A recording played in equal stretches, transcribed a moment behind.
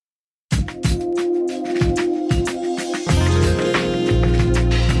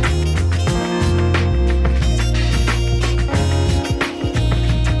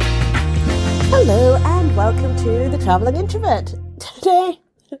to The Traveling Introvert. Today,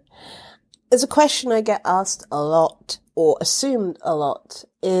 there's a question I get asked a lot, or assumed a lot,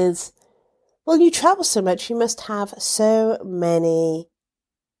 is, well, you travel so much, you must have so many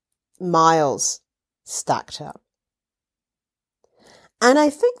miles stacked up. And I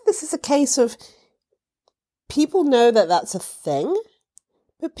think this is a case of people know that that's a thing,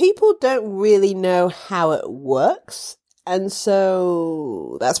 but people don't really know how it works. And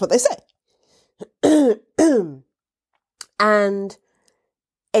so that's what they say. And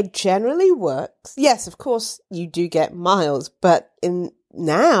it generally works. Yes, of course, you do get miles, but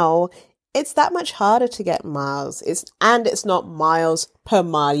now it's that much harder to get miles. It's not miles per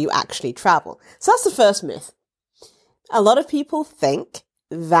mile you actually travel. So that's the first myth. A lot of people think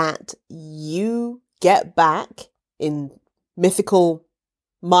that you get back in mythical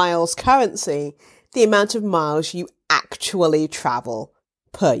miles currency the amount of miles you actually travel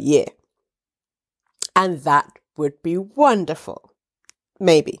per year. And that would be wonderful.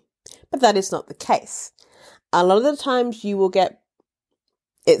 Maybe. But that is not the case. A lot of the times you will get,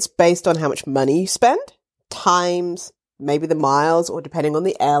 it's based on how much money you spend, times maybe the miles, or depending on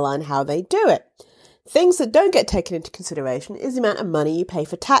the airline, how they do it. Things that don't get taken into consideration is the amount of money you pay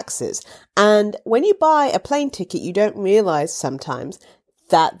for taxes. And when you buy a plane ticket, you don't realize sometimes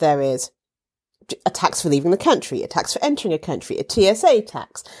that there is a tax for leaving the country, a tax for entering a country, a TSA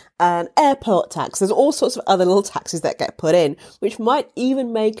tax, an airport tax. There's all sorts of other little taxes that get put in, which might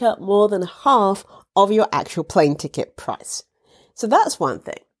even make up more than half of your actual plane ticket price. So that's one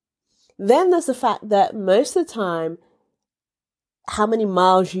thing. Then there's the fact that most of the time, how many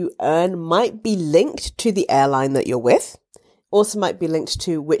miles you earn might be linked to the airline that you're with. Also might be linked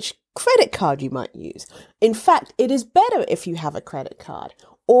to which credit card you might use. In fact, it is better if you have a credit card,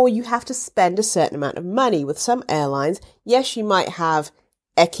 or you have to spend a certain amount of money. With some airlines, yes, you might have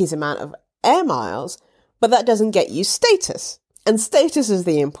X amount of air miles, but that doesn't get you status. And status is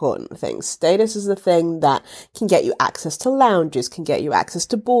the important thing. Status is the thing that can get you access to lounges, can get you access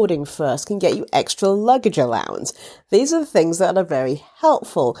to boarding first, can get you extra luggage allowance. These are the things that are very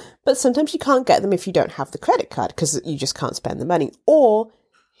helpful, but sometimes you can't get them if you don't have the credit card because you just can't spend the money. Or,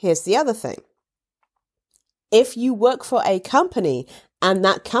 here's the other thing. If you work for a company and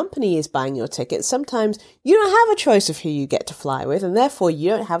that company is buying your ticket, sometimes you don't have a choice of who you get to fly with, and therefore you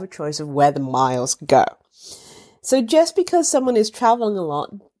don't have a choice of where the miles go. So just because someone is traveling a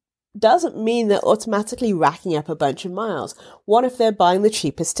lot doesn't mean they're automatically racking up a bunch of miles. What if they're buying the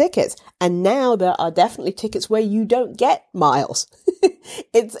cheapest tickets? And now there are definitely tickets where you don't get miles.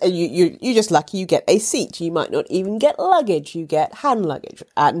 You're just lucky you get a seat. You might not even get luggage. You get hand luggage.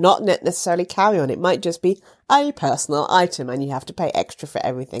 Not necessarily carry-on. It might just be a personal item and you have to pay extra for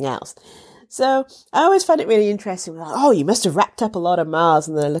everything else. So I always find it really interesting. Like, oh, you must have racked up a lot of miles.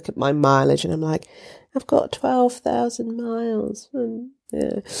 And then I look at my mileage and I'm like, I've got 12,000 miles. And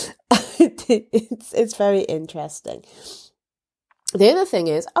yeah, it's very interesting. The other thing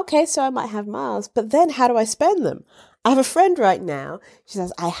is, okay, so I might have miles, but then how do I spend them? I have a friend right now. She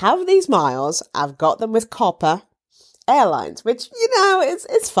says, I have these miles. I've got them with Copper Airlines, which,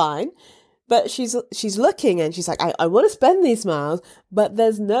 it's fine. But she's looking and she's like, I want to spend these miles, but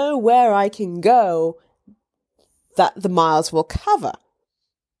there's nowhere I can go that the miles will cover.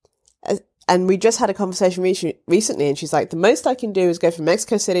 And we just had a conversation recently, and she's like, the most I can do is go from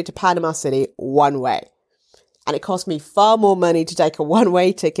Mexico City to Panama City one way. And it cost me far more money to take a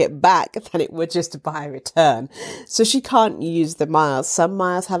one-way ticket back than it would just to buy a return. So she can't use the miles. Some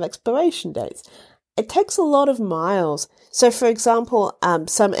miles have expiration dates. It takes a lot of miles. So, for example,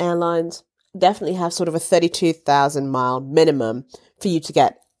 some airlines definitely have sort of a 32,000 mile minimum for you to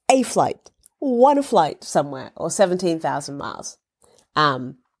get a flight, one flight somewhere, or 17,000 miles.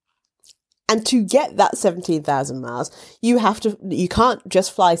 And to get that 17,000 miles, you can't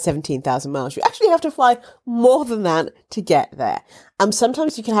just fly 17,000 miles. You actually have to fly more than that to get there.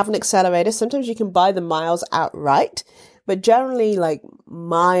 Sometimes you can have an accelerator. Sometimes you can buy the miles outright, but generally like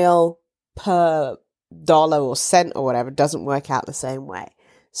mile per dollar or cent or whatever doesn't work out the same way.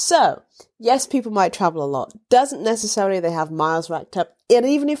 So yes, people might travel a lot. Doesn't necessarily they have miles racked up. And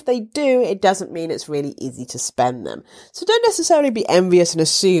even if they do, it doesn't mean it's really easy to spend them. So don't necessarily be envious and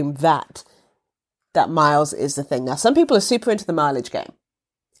assume that miles is the thing. Now, some people are super into the mileage game,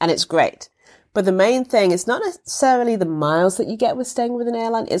 and it's great. But the main thing is not necessarily the miles that you get with staying with an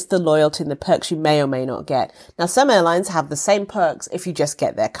airline, it's the loyalty and the perks you may or may not get. Now, some airlines have the same perks if you just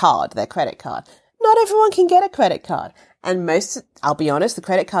get their credit card. Not everyone can get a credit card. And I'll be honest, the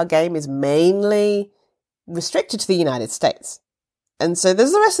credit card game is mainly restricted to the United States. And so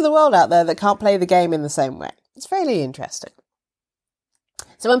there's the rest of the world out there that can't play the game in the same way. It's fairly interesting.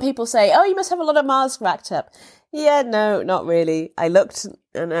 So when people say, oh, you must have a lot of miles racked up. Yeah, no, not really. I looked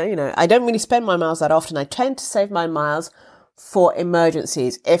and, I don't really spend my miles that often. I tend to save my miles for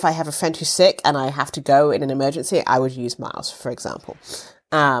emergencies. If I have a friend who's sick and I have to go in an emergency, I would use miles, for example.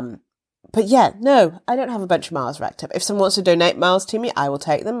 But yeah, no, I don't have a bunch of miles racked up. If someone wants to donate miles to me, I will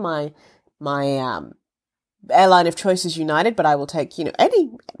take them. My airline of choice is United, but I will take, any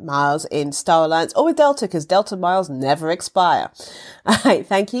miles in Star Alliance or with Delta, because Delta miles never expire. All right,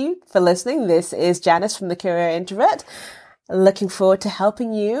 thank you for listening. This is Janice from The Career Introvert. Looking forward to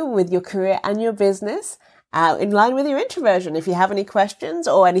helping you with your career and your business in line with your introversion. If you have any questions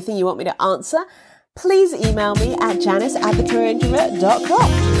or anything you want me to answer, please email me at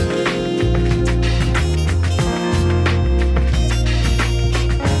janice@thecareerintrovert.com.